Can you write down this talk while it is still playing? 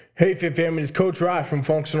Hey Fit Family, it's Coach Rye from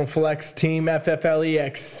Functional Flex Team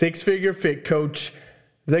FFLEX, six-figure fit coach.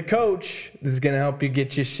 The coach is going to help you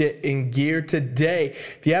get your shit in gear today.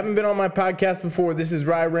 If you haven't been on my podcast before, this is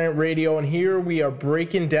Rye Rant Radio, and here we are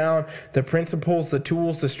breaking down the principles, the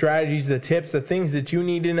tools, the strategies, the tips, the things that you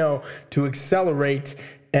need to know to accelerate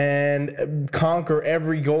and conquer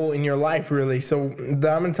every goal in your life, really. So I'm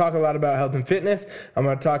going to talk a lot about health and fitness. I'm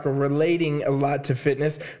going to talk relating a lot to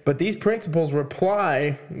fitness, but these principles they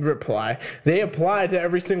apply to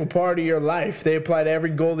every single part of your life. They apply to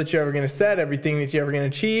every goal that you're ever going to set, everything that you're ever going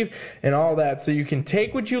to achieve, and all that. So you can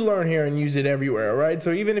take what you learn here and use it everywhere, all right?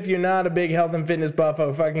 So even if you're not a big health and fitness buff,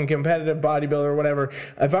 a fucking competitive bodybuilder or whatever,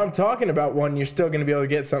 if I'm talking about one, you're still going to be able to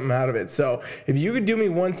get something out of it. So if you could do me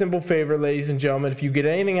one simple favor, ladies and gentlemen, if you get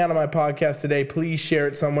anything out of my podcast today, please share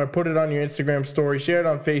it somewhere. Put it on your Instagram story, share it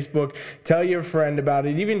on Facebook, tell your friend about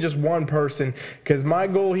it, even just one person, because my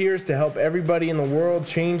goal here is to help everybody in the world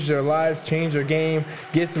change their lives, change their game,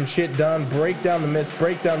 get some shit done, break down the myths,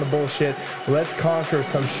 break down the bullshit. Let's conquer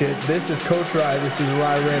some shit. This is Coach Rye. This is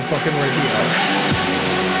Rye Rant fucking Radio.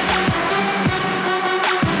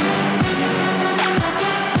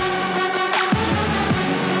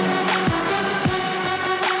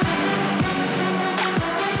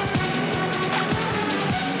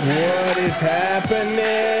 What is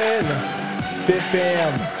happening? Fit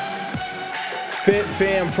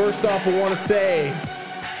fam. First off, I want to say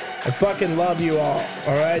I fucking love you all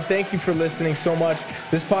right? Thank you for listening so much.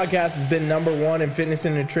 This podcast has been number one in fitness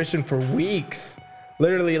and nutrition for weeks.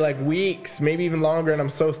 Literally like weeks, maybe even longer, and I'm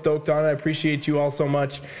so stoked on it. I appreciate you all so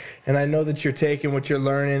much, and I know that you're taking what you're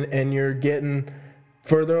learning and you're getting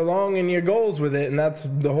further along in your goals with it, and that's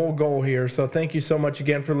the whole goal here. So thank you so much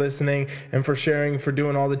again for listening and for sharing, for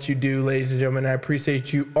doing all that you do, ladies and gentlemen. I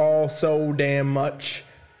appreciate you all so damn much.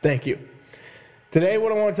 Thank you. Today,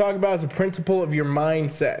 what I want to talk about is a principle of your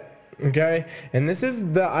mindset, okay? And this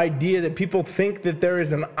is the idea that people think that there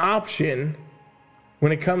is an option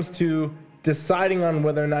when it comes to deciding on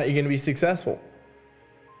whether or not you're going to be successful.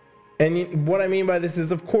 And what I mean by this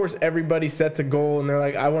is, of course, everybody sets a goal and they're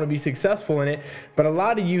like, I want to be successful in it. But a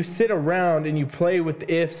lot of you sit around and you play with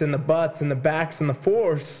the ifs and the buts and the backs and the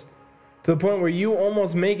forths to the point where you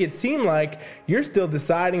almost make it seem like you're still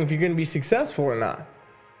deciding if you're going to be successful or not.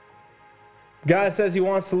 Guy says he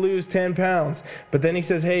wants to lose 10 pounds, but then he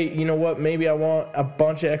says, hey, you know what? Maybe I want a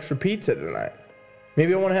bunch of extra pizza tonight.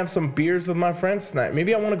 Maybe I want to have some beers with my friends tonight.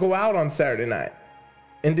 Maybe I want to go out on Saturday night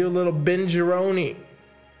and do a little binge-a-roni.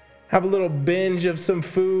 Have a little binge of some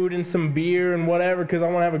food and some beer and whatever because I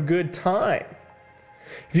want to have a good time.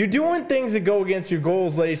 If you're doing things that go against your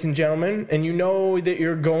goals, ladies and gentlemen, and you know that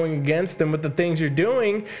you're going against them with the things you're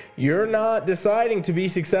doing, you're not deciding to be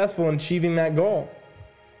successful in achieving that goal.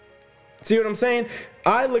 See what I'm saying?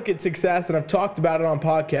 I look at success, and I've talked about it on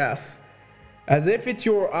podcasts, as if it's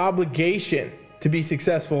your obligation to be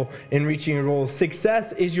successful in reaching your goals.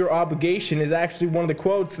 Success is your obligation is actually one of the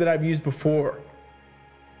quotes that I've used before.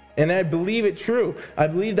 And I believe it true. I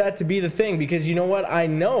believe that to be the thing because you know what? I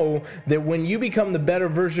know that when you become the better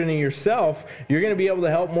version of yourself, you're going to be able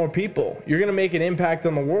to help more people. You're going to make an impact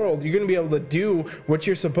on the world. You're going to be able to do what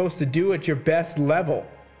you're supposed to do at your best level.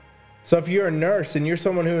 So if you're a nurse and you're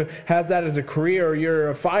someone who has that as a career, or you're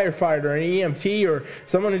a firefighter, an EMT, or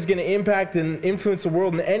someone who's going to impact and influence the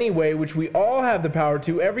world in any way, which we all have the power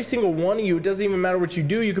to, every single one of you, it doesn't even matter what you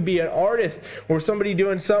do. You could be an artist or somebody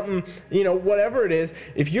doing something, whatever it is.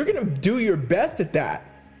 If you're going to do your best at that,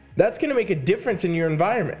 that's going to make a difference in your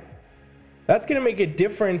environment. That's going to make a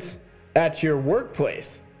difference at your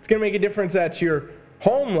workplace. It's going to make a difference at your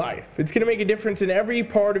home life. It's going to make a difference in every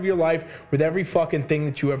part of your life with every fucking thing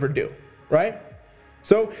that you ever do, right?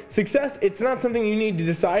 So success, it's not something you need to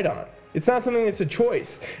decide on. It's not something that's a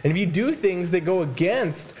choice. And if you do things that go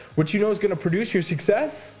against what you know is going to produce your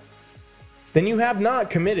success, then you have not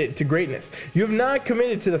committed to greatness. You have not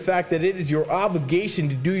committed to the fact that it is your obligation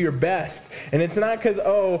to do your best. And it's not because,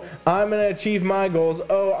 I'm going to achieve my goals.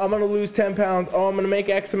 I'm going to lose 10 pounds. I'm going to make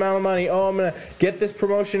X amount of money. I'm going to get this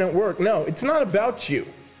promotion at work. No, it's not about you.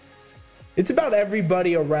 It's about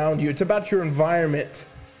everybody around you. It's about your environment.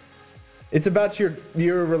 It's about your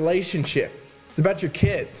relationship. It's about your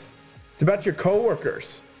kids. It's about your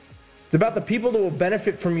coworkers. It's about the people that will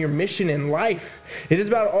benefit from your mission in life. It is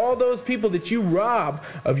about all those people that you rob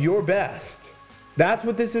of your best. That's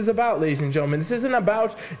what this is about, ladies and gentlemen. This isn't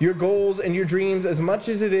about your goals and your dreams as much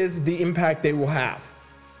as it is the impact they will have.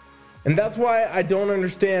 And that's why I don't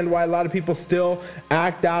understand why a lot of people still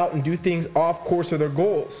act out and do things off course of their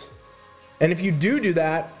goals. And if you do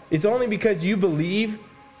that, it's only because you believe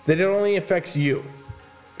that it only affects you.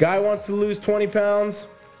 Guy wants to lose 20 pounds.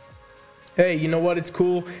 hey, you know what? It's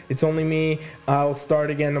cool. It's only me. I'll start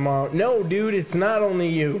again tomorrow. No, dude, it's not only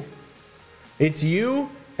you. It's you,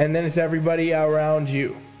 and then it's everybody around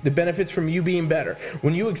you. The benefits from you being better.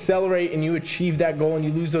 When you accelerate and you achieve that goal and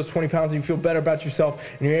you lose those 20 pounds and you feel better about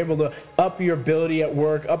yourself and you're able to up your ability at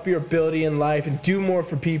work, up your ability in life and do more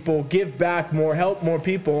for people, give back more, help more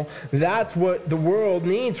people, that's what the world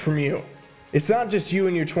needs from you. It's not just you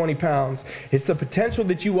and your 20 pounds. It's the potential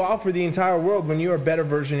that you offer the entire world when you're a better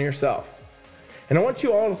version of yourself. And I want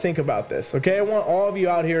you all to think about this, okay? I want all of you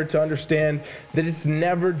out here to understand that it's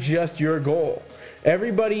never just your goal.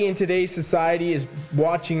 Everybody in today's society is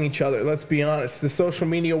watching each other, let's be honest. The social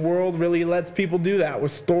media world really lets people do that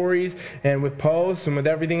with stories and with posts and with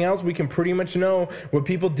everything else. We can pretty much know what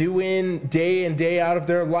people do in day out of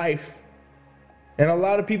their life. And a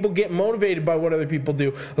lot of people get motivated by what other people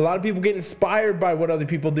do. A lot of people get inspired by what other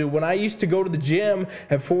people do. When I used to go to the gym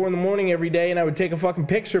at 4 a.m. every day and I would take a fucking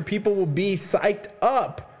picture, people would be psyched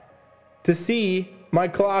up to see my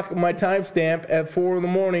clock, my timestamp at 4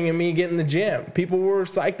 a.m. and me getting in the gym. People were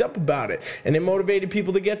psyched up about it, and it motivated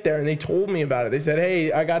people to get there, and they told me about it. They said,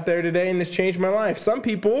 hey, I got there today and this changed my life. Some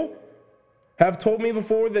people have told me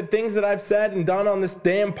before that things that I've said and done on this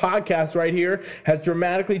damn podcast right here has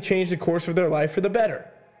dramatically changed the course of their life for the better.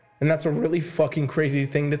 And that's a really fucking crazy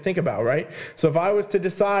thing to think about, right? So if I was to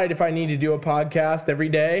decide if I need to do a podcast every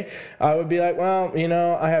day, I would be like, well, you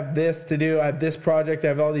know, I have this to do. I have this project. I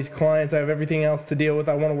have all these clients. I have everything else to deal with.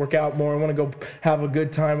 I want to work out more. I want to go have a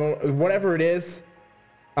good time. Whatever it is,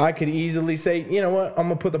 I could easily say, you know what? I'm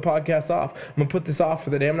going to put the podcast off. I'm going to put this off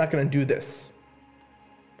for the day. I'm not going to do this.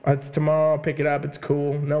 It's tomorrow. I'll pick it up. It's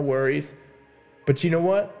cool. No worries. But you know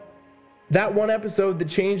what? That one episode that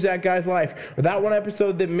changed that guy's life, or that one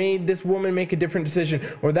episode that made this woman make a different decision,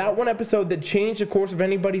 or that one episode that changed the course of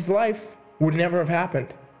anybody's life would never have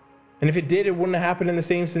happened. And if it did, it wouldn't have happened in the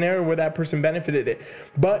same scenario where that person benefited it.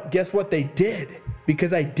 But guess what? They did,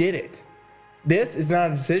 because I did it. This is not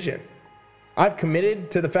a decision. I've committed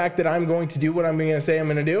to the fact that I'm going to do what I'm going to say I'm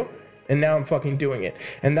going to do, and now I'm fucking doing it.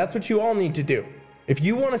 And that's what you all need to do. If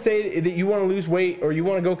you want to say that you want to lose weight, or you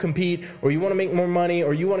want to go compete, or you want to make more money,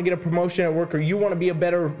 or you want to get a promotion at work, or you want to be a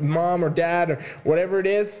better mom or dad, or whatever it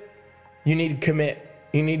is, you need to commit.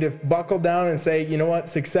 You need to buckle down and say, you know what,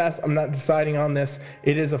 success, I'm not deciding on this.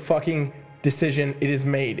 It is a fucking decision. It is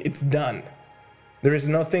made. It's done. There is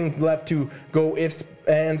nothing left to go ifs,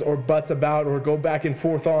 ands, or buts about, or go back and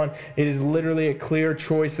forth on. It is literally a clear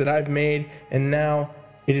choice that I've made, and now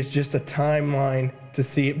it is just a timeline to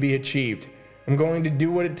see it be achieved. I'm going to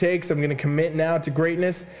do what it takes. I'm going to commit now to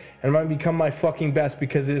greatness, and I'm going to become my fucking best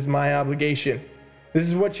because it is my obligation. This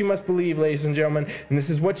is what you must believe, ladies and gentlemen, and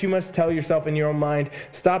this is what you must tell yourself in your own mind.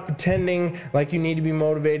 Stop pretending like you need to be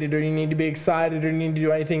motivated, or you need to be excited, or you need to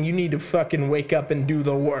do anything. You need to fucking wake up and do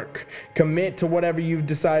the work. Commit to whatever you've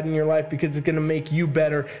decided in your life, because it's going to make you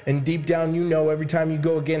better, and deep down you know every time you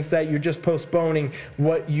go against that, you're just postponing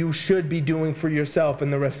what you should be doing for yourself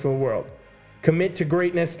and the rest of the world. Commit to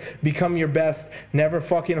greatness, become your best, never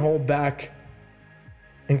fucking hold back,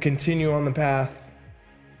 and continue on the path,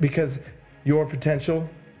 because your potential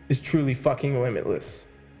is truly fucking limitless.